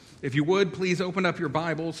If you would, please open up your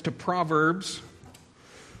Bibles to Proverbs.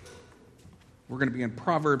 We're going to be in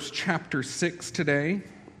Proverbs chapter 6 today.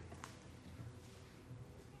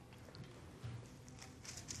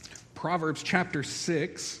 Proverbs chapter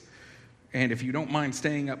 6. And if you don't mind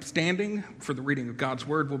staying up standing for the reading of God's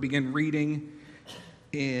Word, we'll begin reading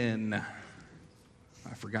in,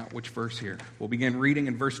 I forgot which verse here. We'll begin reading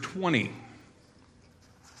in verse 20.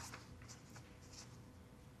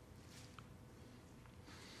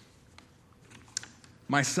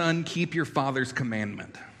 My son, keep your father's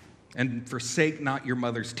commandment, and forsake not your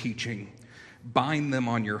mother's teaching. Bind them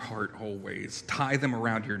on your heart always. Tie them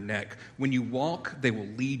around your neck. When you walk, they will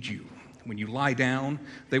lead you. When you lie down,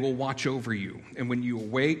 they will watch over you. And when you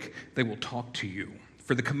awake, they will talk to you.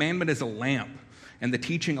 For the commandment is a lamp, and the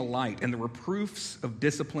teaching a light, and the reproofs of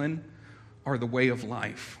discipline are the way of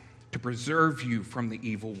life, to preserve you from the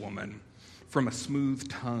evil woman, from a smooth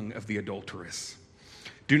tongue of the adulteress.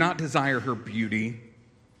 Do not desire her beauty.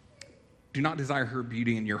 Do not desire her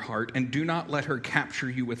beauty in your heart, and do not let her capture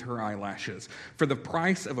you with her eyelashes. For the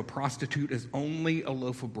price of a prostitute is only a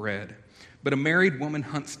loaf of bread, but a married woman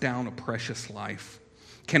hunts down a precious life.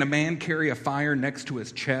 Can a man carry a fire next to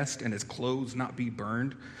his chest and his clothes not be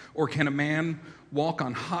burned? Or can a man walk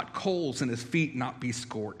on hot coals and his feet not be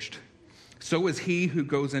scorched? So is he who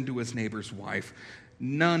goes into his neighbor's wife.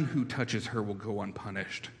 None who touches her will go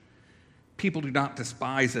unpunished. People do not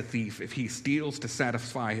despise a thief if he steals to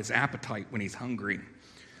satisfy his appetite when he's hungry.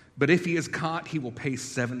 But if he is caught, he will pay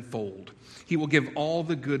sevenfold. He will give all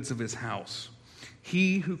the goods of his house.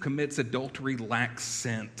 He who commits adultery lacks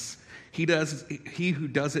sense. He who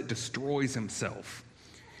does it destroys himself.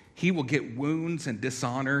 He will get wounds and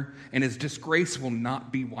dishonor, and his disgrace will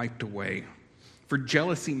not be wiped away. For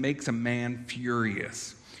jealousy makes a man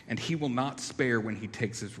furious, and he will not spare when he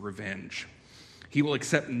takes his revenge. He will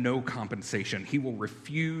accept no compensation. He will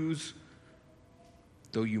refuse,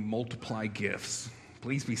 though you multiply gifts.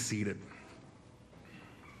 Please be seated.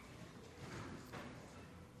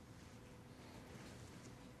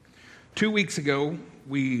 Two weeks ago,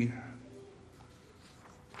 we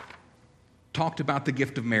talked about the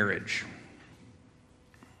gift of marriage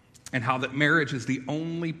and how that marriage is the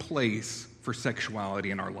only place for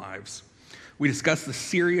sexuality in our lives. We discussed the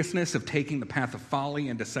seriousness of taking the path of folly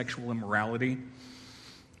into sexual immorality.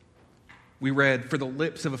 We read, for the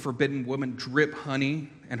lips of a forbidden woman drip honey,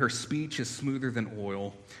 and her speech is smoother than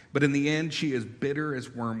oil, but in the end she is bitter as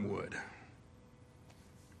wormwood,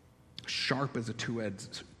 sharp as a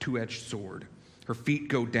two-edged sword. Her feet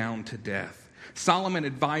go down to death. Solomon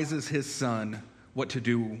advises his son what to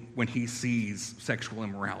do when he sees sexual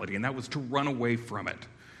immorality, and that was to run away from it.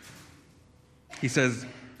 He says,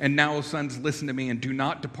 and now, sons, listen to me and do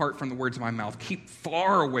not depart from the words of my mouth. Keep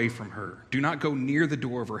far away from her. Do not go near the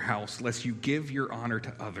door of her house, lest you give your honor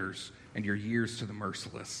to others and your years to the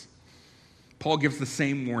merciless. Paul gives the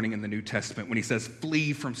same warning in the New Testament when he says,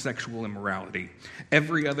 flee from sexual immorality.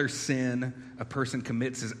 Every other sin a person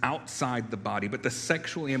commits is outside the body, but the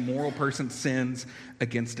sexually immoral person sins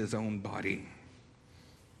against his own body.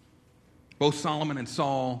 Both Solomon and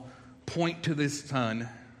Saul point to this son,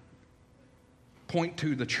 point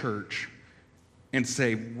to the church, and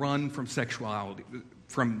say, run from sexuality,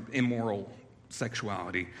 from immoral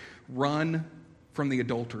sexuality. Run from the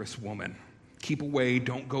adulterous woman. Keep away,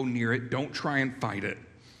 don't go near it, don't try and fight it.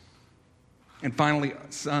 And finally,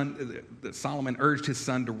 Solomon urged his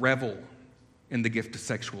son to revel in the gift of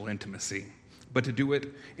sexual intimacy, but to do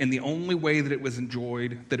it in the only way that it was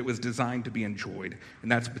enjoyed, that it was designed to be enjoyed,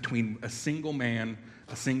 and that's between a single man,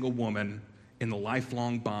 a single woman, in the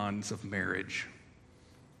lifelong bonds of marriage.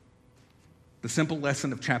 The simple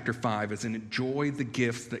lesson of chapter 5 is enjoy the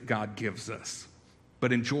gifts that God gives us,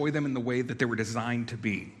 but enjoy them in the way that they were designed to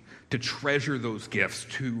be, to treasure those gifts,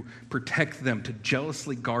 to protect them, to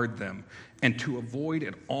jealously guard them, and to avoid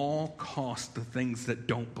at all costs the things that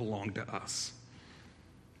don't belong to us.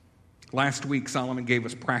 Last week, Solomon gave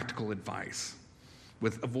us practical advice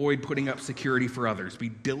with avoid putting up security for others. Be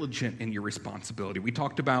diligent in your responsibility. We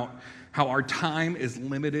talked about how our time is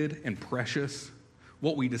limited and precious.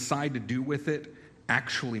 What we decide to do with it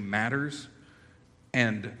actually matters,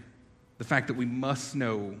 and the fact that we must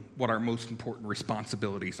know what our most important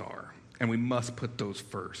responsibilities are, and we must put those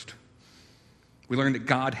first. We learned that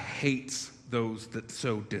God hates those that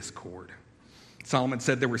sow discord. Solomon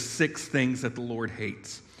said there were 6 things that the Lord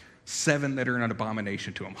hates, 7 that are an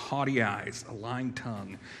abomination to him: haughty eyes, a lying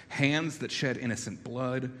tongue, hands that shed innocent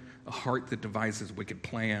blood, a heart that devises wicked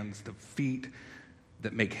plans, the feet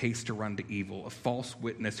that make haste to run to evil, a false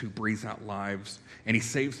witness who breathes out lies, and he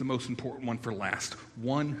saves the most important one for last,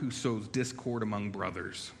 one who sows discord among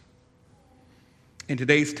brothers. In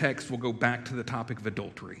today's text, we'll go back to the topic of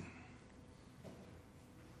adultery.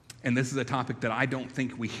 And this is a topic that I don't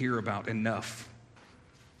think we hear about enough,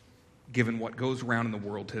 given what goes around in the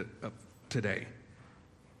world today.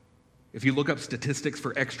 If you look up statistics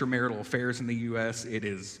for extramarital affairs in the U.S., it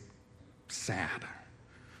is sad.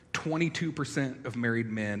 22% of married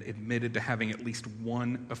men admitted to having at least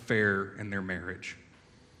one affair in their marriage.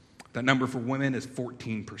 That number for women is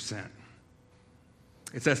 14%.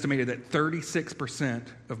 It's estimated that 36%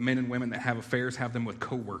 of men and women that have affairs have them with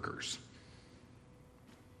coworkers.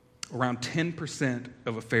 Around 10%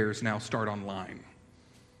 of affairs now start online.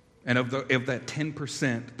 And of that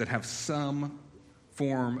 10% that have some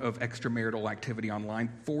form of extramarital activity online,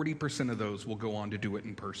 40% of those will go on to do it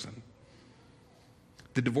in person.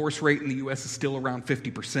 The divorce rate in the U.S. is still around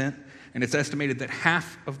 50%, and it's estimated that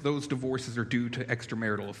half of those divorces are due to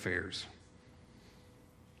extramarital affairs.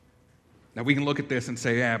 Now, we can look at this and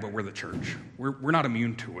say, yeah, but we're the church. We're not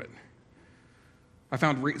immune to it. I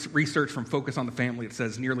found research from Focus on the Family that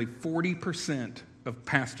says nearly 40% of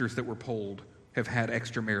pastors that were polled have had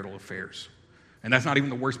extramarital affairs. And that's not even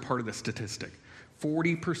the worst part of the statistic.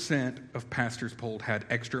 40% of pastors polled had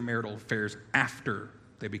extramarital affairs after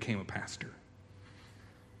they became a pastor.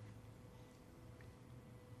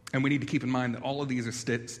 And we need to keep in mind that all of these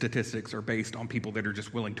statistics are based on people that are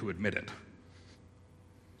just willing to admit it.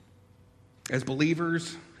 As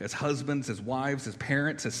believers, as husbands, as wives, as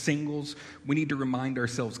parents, as singles, we need to remind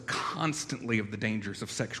ourselves constantly of the dangers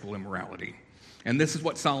of sexual immorality. And this is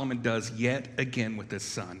what Solomon does yet again with his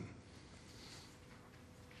son.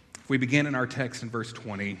 If we begin in our text in verse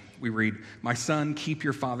 20, we read, "My son, keep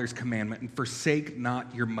your father's commandment and forsake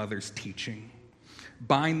not your mother's teaching.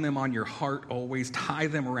 Bind them on your heart always, tie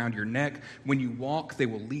them around your neck. When you walk, they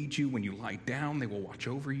will lead you. When you lie down, they will watch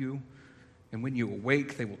over you. And when you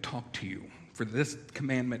awake, they will talk to you. For this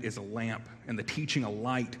commandment is a lamp, and the teaching a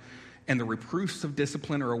light, and the reproofs of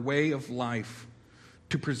discipline are a way of life,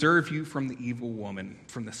 to preserve you from the evil woman,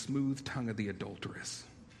 from the smooth tongue of the adulteress."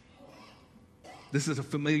 This is a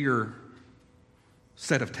familiar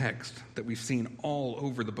set of text that we've seen all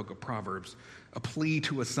over the book of Proverbs. A plea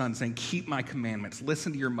to a son saying, keep my commandments,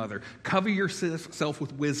 listen to your mother, cover yourself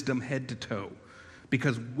with wisdom head to toe,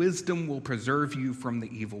 because wisdom will preserve you from the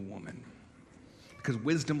evil woman. Because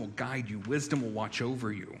wisdom will guide you, wisdom will watch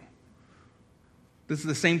over you. This is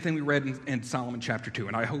the same thing we read in Solomon chapter 2,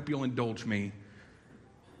 and I hope you'll indulge me,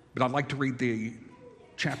 but I'd like to read the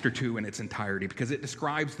chapter 2 in its entirety because it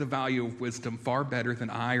describes the value of wisdom far better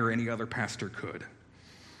than I or any other pastor could.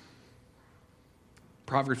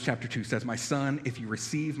 Proverbs chapter 2 says, "My son, if you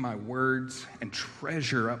receive my words and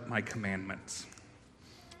treasure up my commandments,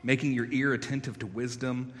 making your ear attentive to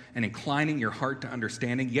wisdom and inclining your heart to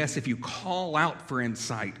understanding, yes, if you call out for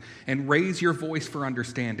insight and raise your voice for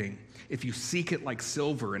understanding, if you seek it like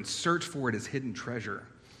silver and search for it as hidden treasure,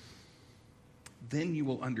 then you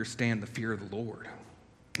will understand the fear of the Lord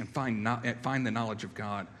and find the knowledge of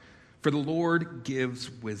God. For the Lord gives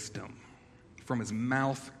wisdom. From his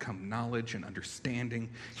mouth come knowledge and understanding.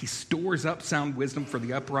 He stores up sound wisdom for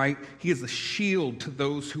the upright. He is a shield to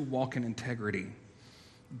those who walk in integrity,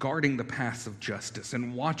 guarding the paths of justice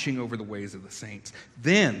and watching over the ways of the saints.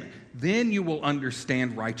 Then you will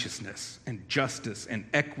understand righteousness and justice and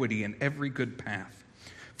equity and every good path.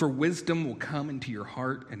 For wisdom will come into your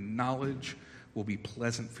heart and knowledge will be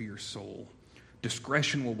pleasant for your soul.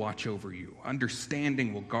 Discretion will watch over you.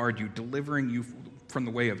 Understanding will guard you, delivering you from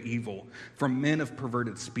the way of evil, from men of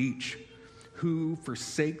perverted speech, who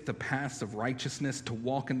forsake the paths of righteousness to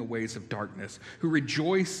walk in the ways of darkness, who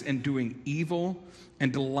rejoice in doing evil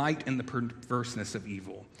and delight in the perverseness of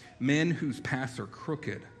evil, men whose paths are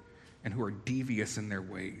crooked and who are devious in their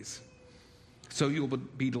ways. So you will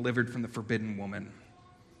be delivered from the forbidden woman,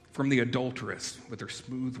 from the adulteress with her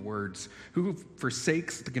smooth words, who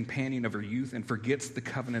forsakes the companion of her youth and forgets the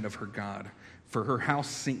covenant of her God. For her house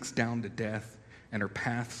sinks down to death and her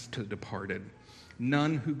paths to the departed.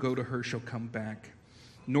 None who go to her shall come back,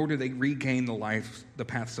 nor do they regain the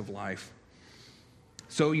paths of life.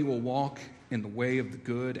 So you will walk in the way of the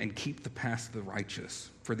good and keep the paths of the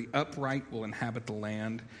righteous. For the upright will inhabit the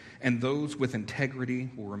land, and those with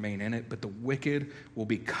integrity will remain in it, but the wicked will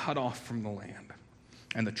be cut off from the land,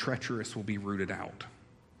 and the treacherous will be rooted out.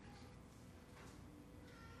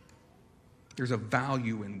 There's a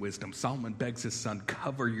value in wisdom. Solomon begs his son,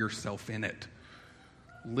 cover yourself in it.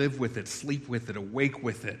 Live with it, sleep with it, awake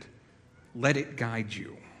with it. Let it guide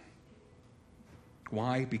you.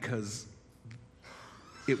 Why? Because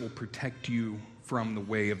it will protect you from the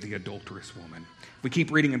way of the adulterous woman. We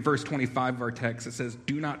keep reading in verse 25 of our text. It says,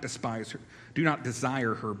 do not despise her. Do not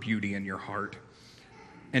desire her beauty in your heart,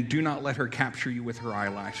 and do not let her capture you with her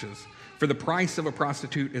eyelashes. For the price of a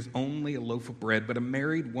prostitute is only a loaf of bread, but a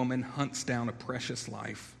married woman hunts down a precious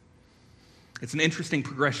life. It's an interesting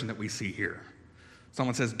progression that we see here.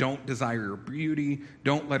 Someone says, don't desire her beauty,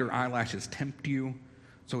 don't let her eyelashes tempt you.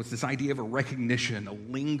 So it's this idea of a recognition, a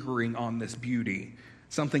lingering on this beauty,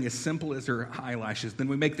 something as simple as her eyelashes. Then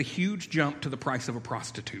we make the huge jump to the price of a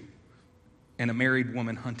prostitute and a married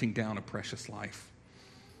woman hunting down a precious life.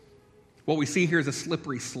 What we see here is a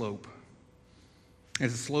slippery slope.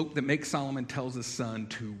 It's a slope that makes Solomon tells his son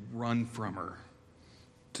to run from her,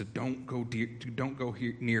 to don't go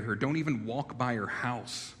near her, don't even walk by her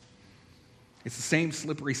house. It's the same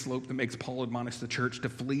slippery slope that makes Paul admonish the church to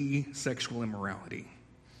flee sexual immorality.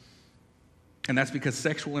 And that's because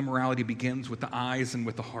sexual immorality begins with the eyes and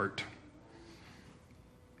with the heart.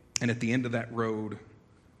 And at the end of that road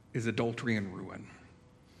is adultery and ruin.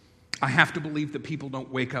 I have to believe that people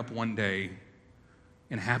don't wake up one day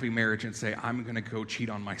in happy marriage and say, I'm going to go cheat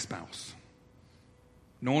on my spouse.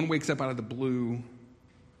 No one wakes up out of the blue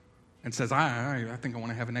and says, I think I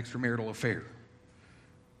want to have an extramarital affair.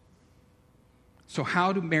 So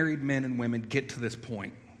how do married men and women get to this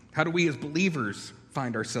point? How do we as believers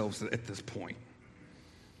find ourselves at this point?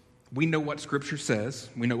 We know what Scripture says.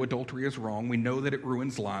 We know adultery is wrong. We know that it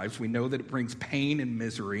ruins lives. We know that it brings pain and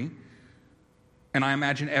misery. And I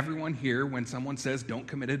imagine everyone here, when someone says don't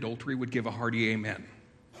commit adultery, would give a hearty amen.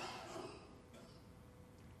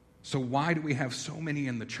 So why do we have so many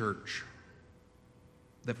in the church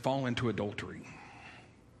that fall into adultery?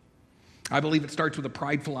 I believe it starts with a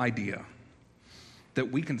prideful idea that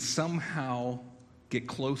we can somehow get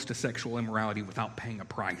close to sexual immorality without paying a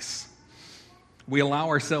price. We allow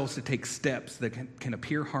ourselves to take steps that can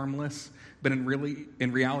appear harmless, but in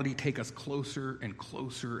reality take us closer and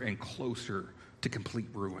closer and closer to complete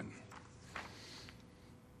ruin.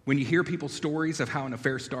 When you hear people's stories of how an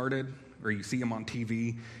affair started, or you see them on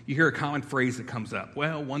TV, you hear a common phrase that comes up,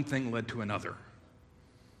 well, one thing led to another.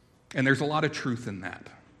 And there's a lot of truth in that.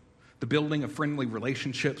 The building of friendly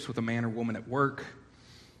relationships with a man or woman at work,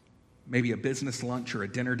 maybe a business lunch or a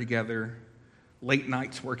dinner together, late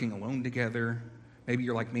nights working alone together. Maybe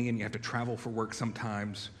you're like me and you have to travel for work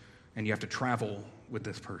sometimes, and you have to travel with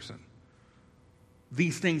this person.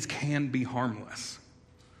 These things can be harmless,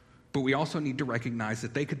 but we also need to recognize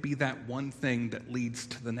that they could be that one thing that leads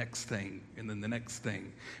to the next thing, and then the next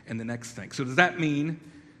thing, and the next thing. So does that mean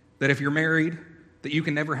that if you're married, that you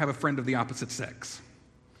can never have a friend of the opposite sex?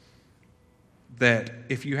 That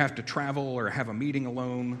if you have to travel or have a meeting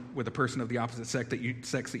alone with a person of the opposite sex, that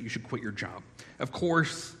you should quit your job? Of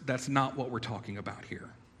course, that's not what we're talking about here.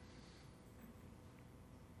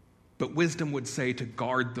 But wisdom would say to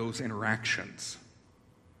guard those interactions.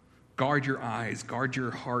 Guard your eyes, guard your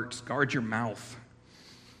hearts, guard your mouth.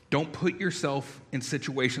 Don't put yourself in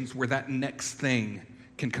situations where that next thing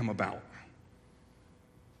can come about.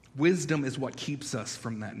 Wisdom is what keeps us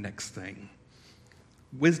from that next thing.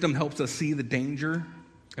 Wisdom helps us see the danger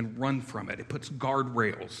and run from it. It puts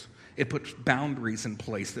guardrails. It puts boundaries in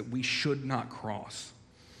place that we should not cross.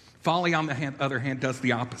 Folly, on the other hand, does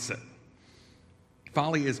the opposite.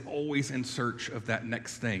 Folly is always in search of that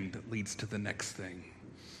next thing that leads to the next thing.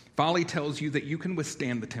 Folly tells you that you can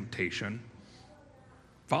withstand the temptation.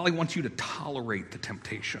 Folly wants you to tolerate the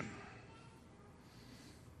temptation.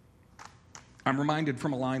 I'm reminded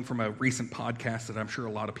from a line from a recent podcast that I'm sure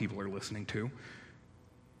a lot of people are listening to.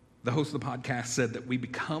 The host of the podcast said that we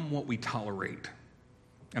become what we tolerate.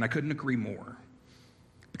 And I couldn't agree more.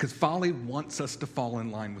 Because folly wants us to fall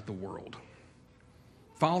in line with the world.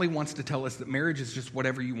 Folly wants to tell us that marriage is just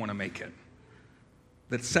whatever you want to make it.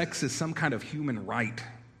 That sex is some kind of human right.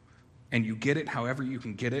 And you get it however you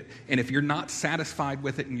can get it. And if you're not satisfied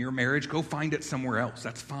with it in your marriage, go find it somewhere else.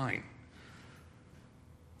 That's fine.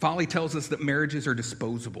 Folly tells us that marriages are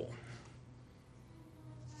disposable.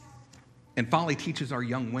 And folly teaches our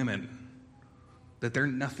young women that they're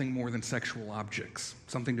nothing more than sexual objects,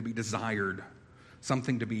 something to be desired,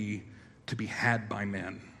 something to be had by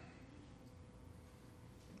men.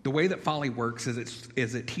 The way that folly works is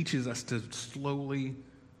it teaches us to slowly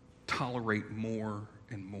tolerate more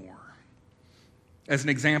and more. As an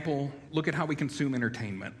example, look at how we consume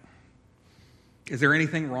entertainment. Is there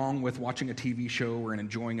anything wrong with watching a TV show or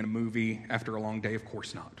enjoying a movie after a long day? Of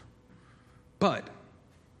course not. But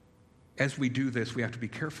as we do this, we have to be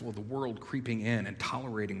careful of the world creeping in and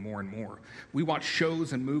tolerating more and more. We watch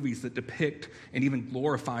shows and movies that depict and even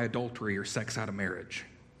glorify adultery or sex out of marriage.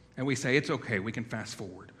 And we say, it's okay, we can fast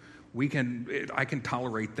forward. I can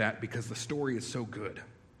tolerate that because the story is so good.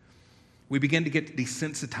 We begin to get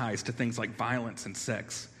desensitized to things like violence and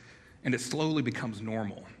sex, and it slowly becomes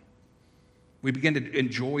normal. We begin to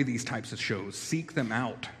enjoy these types of shows, seek them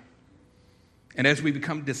out. And as we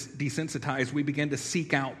become desensitized, we begin to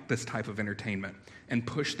seek out this type of entertainment and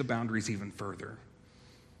push the boundaries even further.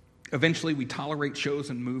 Eventually, we tolerate shows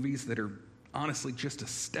and movies that are honestly just a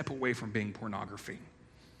step away from being pornography.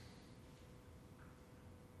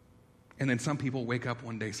 And then some people wake up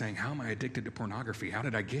one day saying, how am I addicted to pornography? How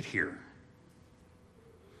did I get here?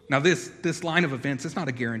 Now, this line of events is not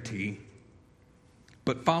a guarantee,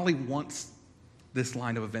 but folly wants this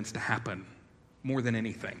line of events to happen more than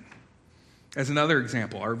anything. As another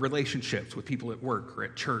example, our relationships with people at work or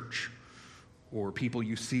at church or people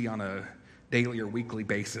you see on a daily or weekly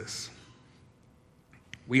basis.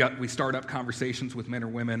 We start up conversations with men or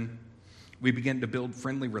women. We begin to build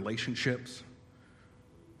friendly relationships.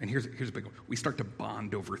 And here's a big one. We start to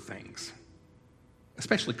bond over things,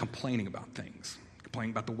 especially complaining about things,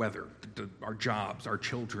 complaining about the weather, our jobs, our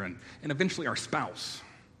children, and eventually our spouse.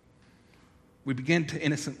 We begin to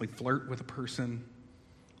innocently flirt with a person.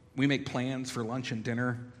 We make plans for lunch and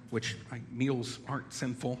dinner, which meals aren't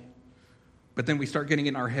sinful. But then we start getting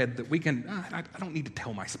in our head that we can, I don't need to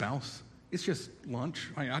tell my spouse. It's just lunch.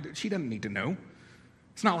 She doesn't need to know.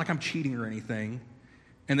 It's not like I'm cheating or anything.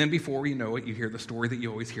 And then before you know it, you hear the story that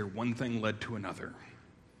you always hear, one thing led to another.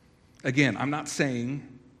 Again, I'm not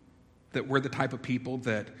saying that we're the type of people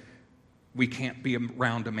that we can't be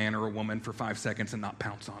around a man or a woman for 5 seconds and not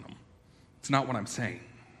pounce on them. It's not what I'm saying.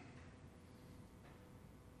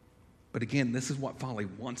 But again, this is what folly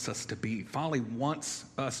wants us to be. Folly wants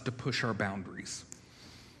us to push our boundaries.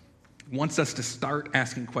 Wants us to start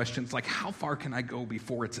asking questions like, how far can I go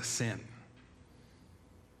before it's a sin?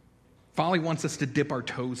 Folly wants us to dip our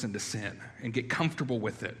toes into sin and get comfortable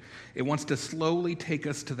with it. It wants to slowly take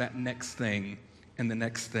us to that next thing and the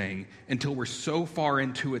next thing until we're so far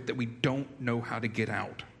into it that we don't know how to get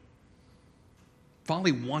out.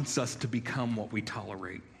 Folly wants us to become what we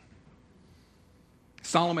tolerate.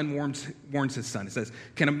 Solomon warns his son. He says,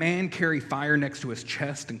 can a man carry fire next to his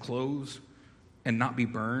chest and clothes and not be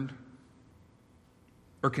burned?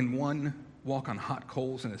 Or can one walk on hot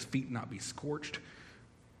coals and his feet not be scorched?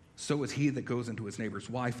 So is he that goes into his neighbor's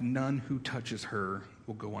wife. None who touches her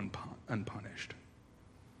will go unpunished.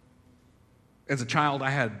 As a child, I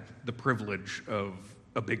had the privilege of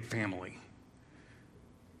a big family.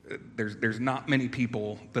 There's not many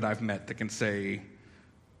people that I've met that can say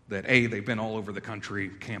that, A, they've been all over the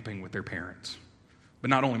country camping with their parents. But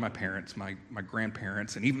not only my parents, my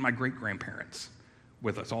grandparents, and even my great-grandparents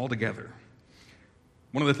with us all together.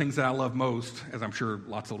 One of the things that I love most, as I'm sure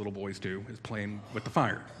lots of little boys do, is playing with the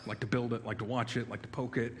fire. Like to build it, like to watch it, like to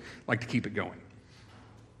poke it, like to keep it going.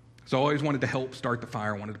 So I always wanted to help start the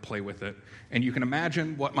fire, wanted to play with it. And you can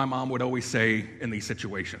imagine what my mom would always say in these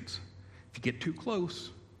situations. If you get too close,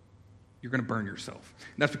 you're going to burn yourself.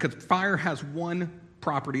 And that's because fire has one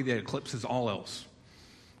property that eclipses all else.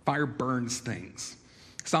 Fire burns things.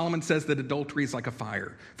 Solomon says that adultery is like a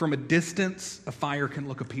fire. From a distance, a fire can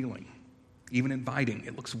look appealing, even inviting.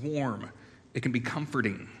 It looks warm. It can be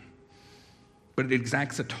comforting. But it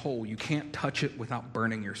exacts a toll. You can't touch it without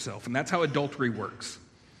burning yourself. And that's how adultery works.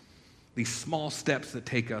 These small steps that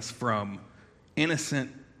take us from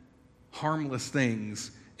innocent, harmless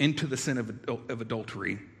things into the sin of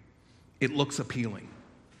adultery, it looks appealing.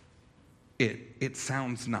 It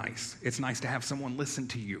sounds nice. It's nice to have someone listen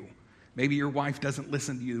to you. Maybe your wife doesn't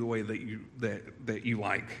listen to you the way that you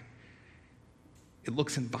like. It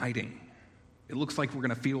looks inviting. It looks like we're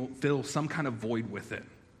going to fill some kind of void with it.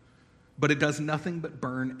 But it does nothing but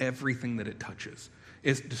burn everything that it touches.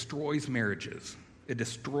 It destroys marriages. It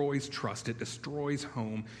destroys trust. It destroys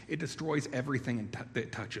home. It destroys everything that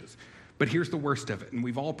it touches. But here's the worst of it, and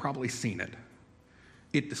we've all probably seen it.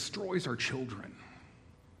 It destroys our children.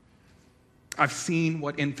 I've seen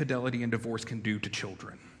what infidelity and divorce can do to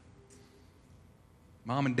children.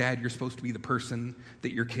 Mom and dad, you're supposed to be the person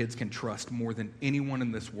that your kids can trust more than anyone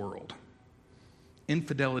in this world.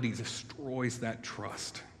 Infidelity destroys that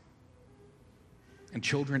trust. And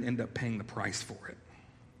children end up paying the price for it.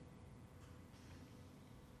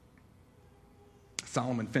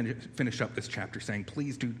 Solomon finished up this chapter saying,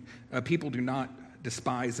 people do not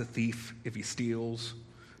despise a thief if he steals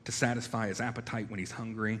to satisfy his appetite when he's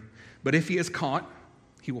hungry. But if he is caught,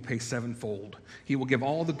 he will pay sevenfold. He will give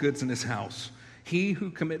all the goods in his house. He who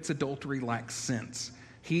commits adultery lacks sense.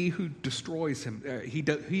 He who destroys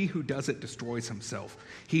he who does it destroys himself.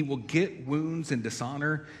 He will get wounds and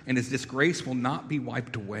dishonor, and his disgrace will not be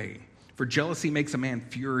wiped away. For jealousy makes a man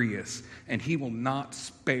furious, and he will not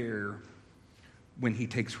spare when he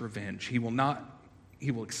takes revenge. He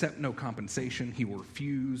will accept no compensation. He will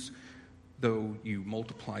refuse though you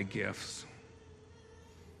multiply gifts.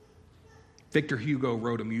 Victor Hugo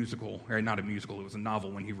wrote a musical, or not a musical, it was a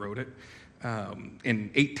novel when he wrote it,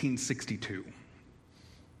 in 1862.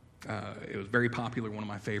 It was very popular, one of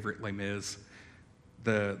my favorite, Les Mis.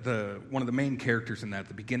 One of the main characters in that, at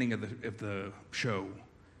the beginning of the show,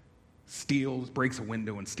 breaks a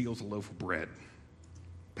window and steals a loaf of bread,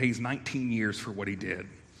 pays 19 years for what he did,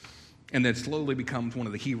 and then slowly becomes one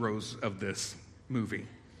of the heroes of this movie.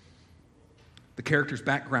 The character's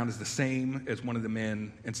background is the same as one of the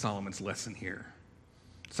men in Solomon's lesson here.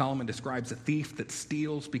 Solomon describes a thief that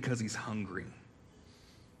steals because he's hungry.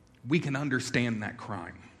 We can understand that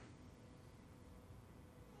crime.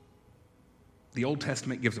 The Old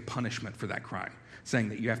Testament gives a punishment for that crime, saying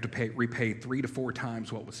that you have to repay 3 to 4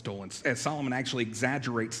 times what was stolen. As Solomon actually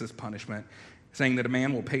exaggerates this punishment, saying that a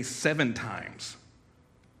man will pay 7 times,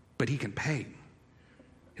 but he can pay.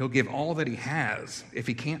 He'll give all that he has if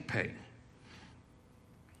he can't pay.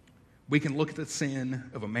 We can look at the sin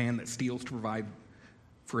of a man that steals to provide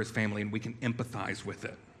for his family, and we can empathize with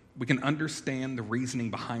it. We can understand the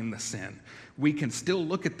reasoning behind the sin. We can still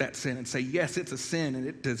look at that sin and say, yes, it's a sin and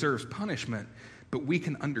it deserves punishment, but we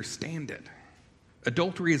can understand it.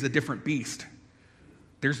 Adultery is a different beast.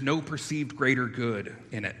 There's no perceived greater good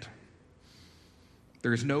in it.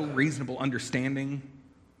 There's no reasonable understanding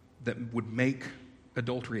that would make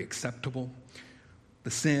adultery acceptable.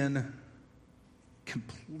 The sin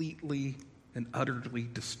completely and utterly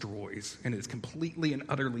destroys, and is completely and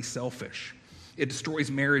utterly selfish. It destroys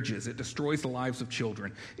marriages. It destroys the lives of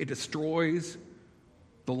children. It destroys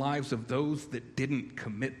the lives of those that didn't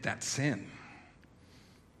commit that sin.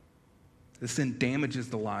 The sin damages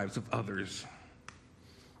the lives of others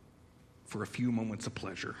for a few moments of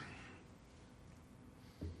pleasure.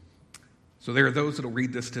 So there are those that will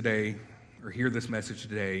read this today or hear this message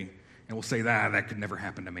today and will say, that could never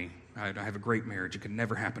happen to me. I have a great marriage. It could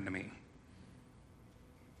never happen to me.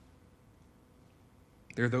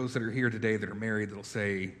 There are those that are here today that are married that will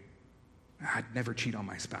say, I'd never cheat on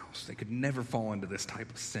my spouse. They could never fall into this type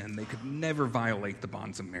of sin. They could never violate the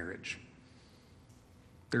bonds of marriage.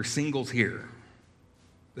 There are singles here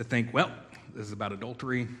that think, well, this is about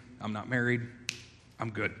adultery. I'm not married. I'm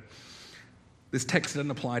good. This text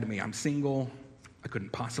doesn't apply to me. I'm single. I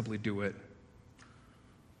couldn't possibly do it.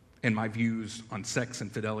 And my views on sex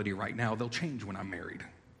and fidelity right now, they'll change when I'm married.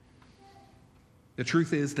 The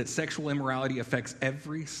truth is that sexual immorality affects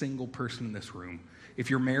every single person in this room. If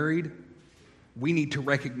you're married, we need to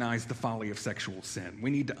recognize the folly of sexual sin.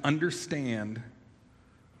 We need to understand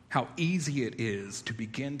how easy it is to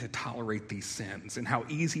begin to tolerate these sins and how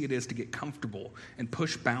easy it is to get comfortable and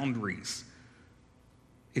push boundaries.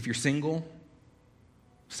 If you're single,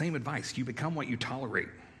 same advice. You become what you tolerate.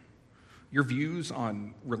 Your views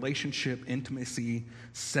on relationship, intimacy,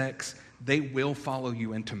 sex, they will follow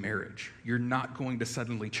you into marriage. You're not going to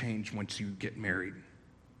suddenly change once you get married.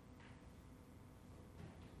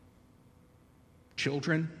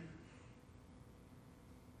 Children,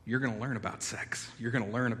 you're going to learn about sex. You're going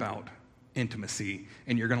to learn about intimacy,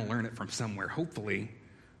 and you're going to learn it from somewhere. Hopefully,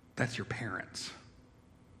 that's your parents.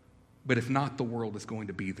 But if not, the world is going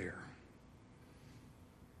to be there.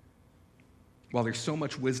 While there's so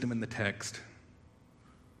much wisdom in the text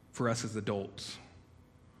for us as adults,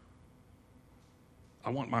 I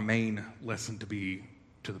want my main lesson to be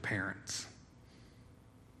to the parents,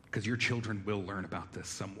 because your children will learn about this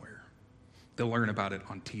somewhere. They'll learn about it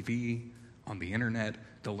on TV, on the internet.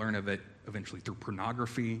 They'll learn of it eventually through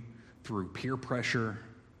pornography, through peer pressure.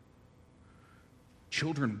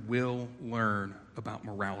 Children will learn about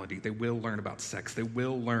morality. They will learn about sex. They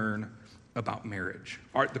will learn about marriage.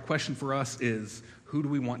 All right, the question for us is, who do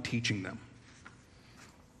we want teaching them?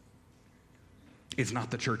 It's not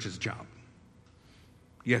the church's job.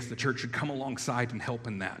 Yes, the church should come alongside and help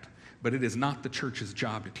in that, but it is not the church's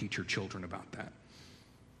job to teach your children about that.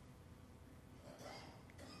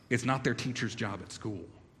 It's not their teacher's job at school,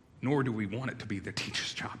 nor do we want it to be their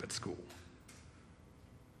teacher's job at school.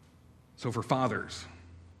 So for fathers,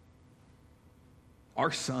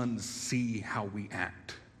 our sons see how we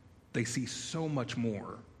act. They see so much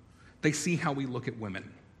more. They see how we look at women.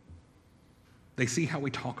 They see how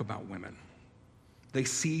we talk about women. They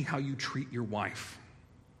see how you treat your wife.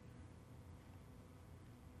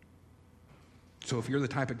 So if you're the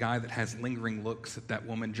type of guy that has lingering looks at that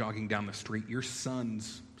woman jogging down the street, your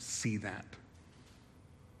sons see that.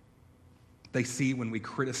 They see when we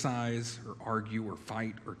criticize or argue or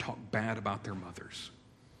fight or talk bad about their mothers.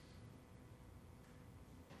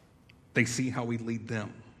 They see how we lead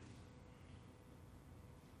them.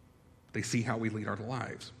 They see how we lead our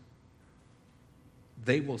lives.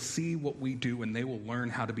 They will see what we do, and they will learn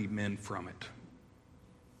how to be men from it.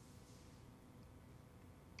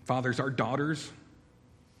 Fathers, our daughters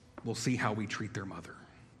will see how we treat their mother.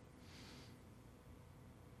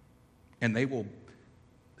 And they will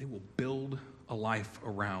build a life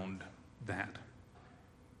around that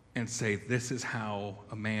and say, this is how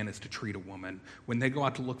a man is to treat a woman. When they go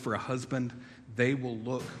out to look for a husband, they will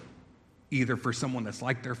look either for someone that's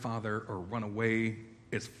like their father or run away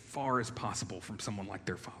as far as possible from someone like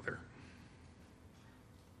their father.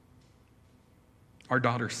 Our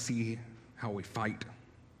daughters see how we fight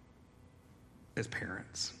as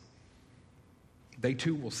parents. They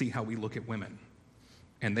too will see how we look at women,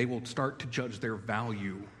 and they will start to judge their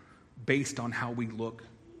value based on how we look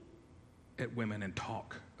at women and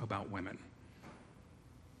talk about women.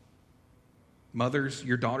 Mothers,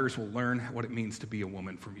 your daughters will learn what it means to be a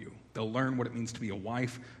woman from you. They'll learn what it means to be a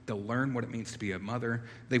wife. They'll learn what it means to be a mother.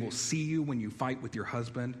 They will see you when you fight with your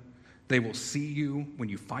husband. They will see you when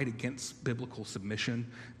you fight against biblical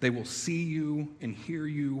submission. They will see you and hear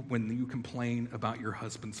you when you complain about your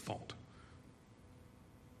husband's fault.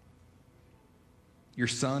 Your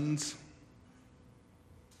sons,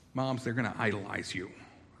 moms, they're going to idolize you.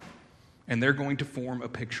 And they're going to form a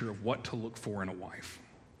picture of what to look for in a wife.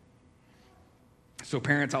 So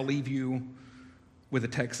parents, I'll leave you with a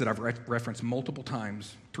text that I've referenced multiple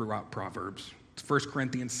times throughout Proverbs. It's 1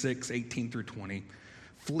 Corinthians 6, 18 through 20.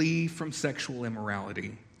 Flee from sexual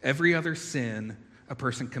immorality. Every other sin a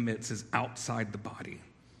person commits is outside the body,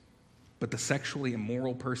 but the sexually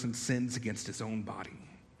immoral person sins against his own body.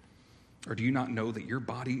 Or do you not know that your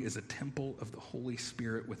body is a temple of the Holy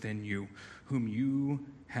Spirit within you, whom you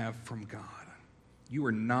have from God? You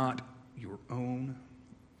are not your own,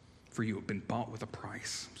 for you have been bought with a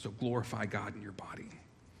price. So glorify God in your body.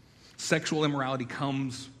 Sexual immorality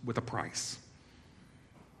comes with a price.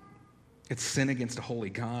 It's sin against a holy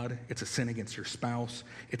God. It's a sin against your spouse.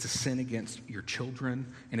 It's a sin against your children.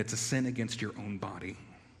 And it's a sin against your own body.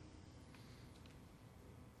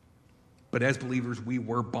 But as believers, we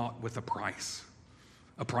were bought with a price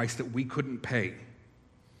that we couldn't pay.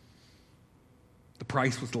 The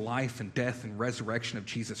price was the life and death and resurrection of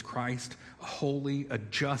Jesus Christ. A holy, a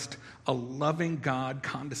just, a loving God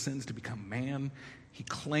condescends to become man. He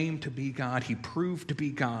claimed to be God. He proved to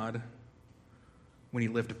be God when he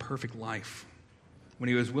lived a perfect life, when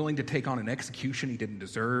he was willing to take on an execution he didn't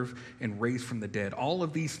deserve and raise from the dead. All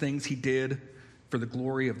of these things he did for the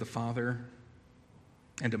glory of the Father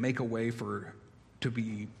and to make a way for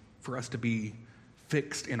us to be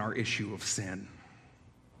fixed in our issue of sin.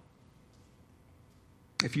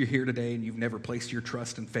 If you're here today and you've never placed your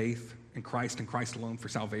trust and faith in Christ and Christ alone for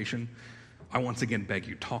salvation, I once again beg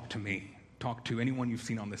you, talk to me. Talk to anyone you've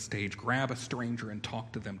seen on this stage. Grab a stranger and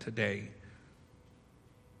talk to them today.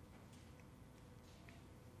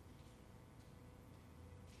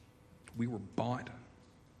 We were bought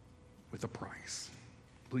with a price.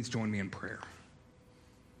 Please join me in prayer.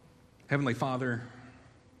 Heavenly Father,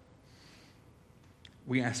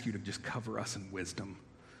 we ask you to just cover us in wisdom.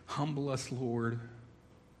 Humble us, Lord.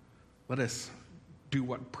 Let us do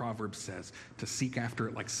what Proverbs says, to seek after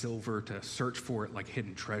it like silver, to search for it like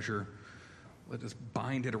hidden treasure. Let us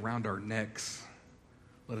bind it around our necks.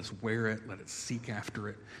 Let us wear it. Let us seek after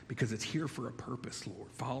it, because it's here for a purpose,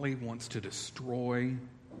 Lord. Folly wants to destroy.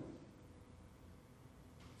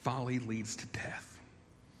 Folly leads to death.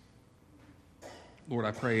 Lord,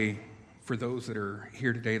 I pray for those that are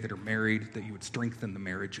here today that are married, that you would strengthen the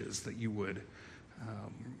marriages, that you would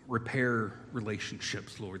repair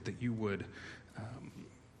relationships, Lord, that you would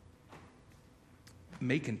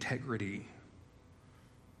make integrity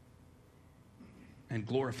and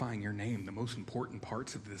glorifying your name the most important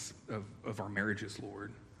parts of this of our marriages,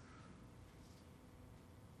 Lord.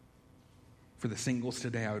 For the singles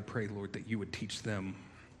today, I would pray, Lord, that you would teach them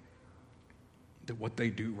that what they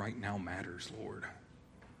do right now matters, Lord.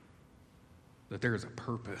 That there is a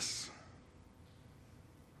purpose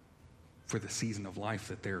for the season of life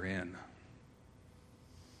that they're in.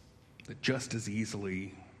 That just as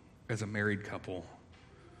easily as a married couple,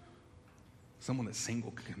 someone that's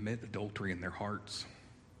single can commit adultery in their hearts.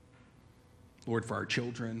 Lord, for our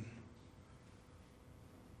children,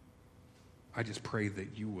 I just pray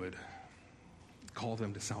that you would call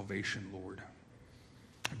them to salvation, Lord.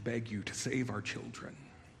 I beg you to save our children.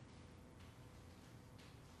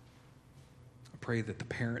 I pray that the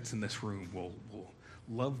parents in this room will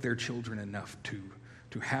love their children enough to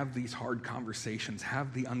have these hard conversations,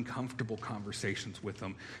 have the uncomfortable conversations with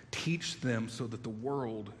them, teach them so that the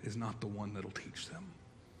world is not the one that'll teach them.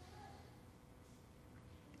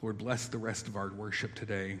 Lord, bless the rest of our worship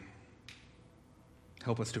today.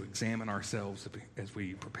 Help us to examine ourselves as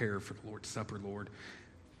we prepare for the Lord's Supper, Lord.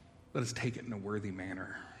 Let us take it in a worthy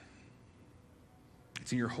manner.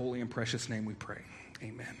 It's in your holy and precious name we pray.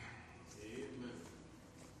 Amen.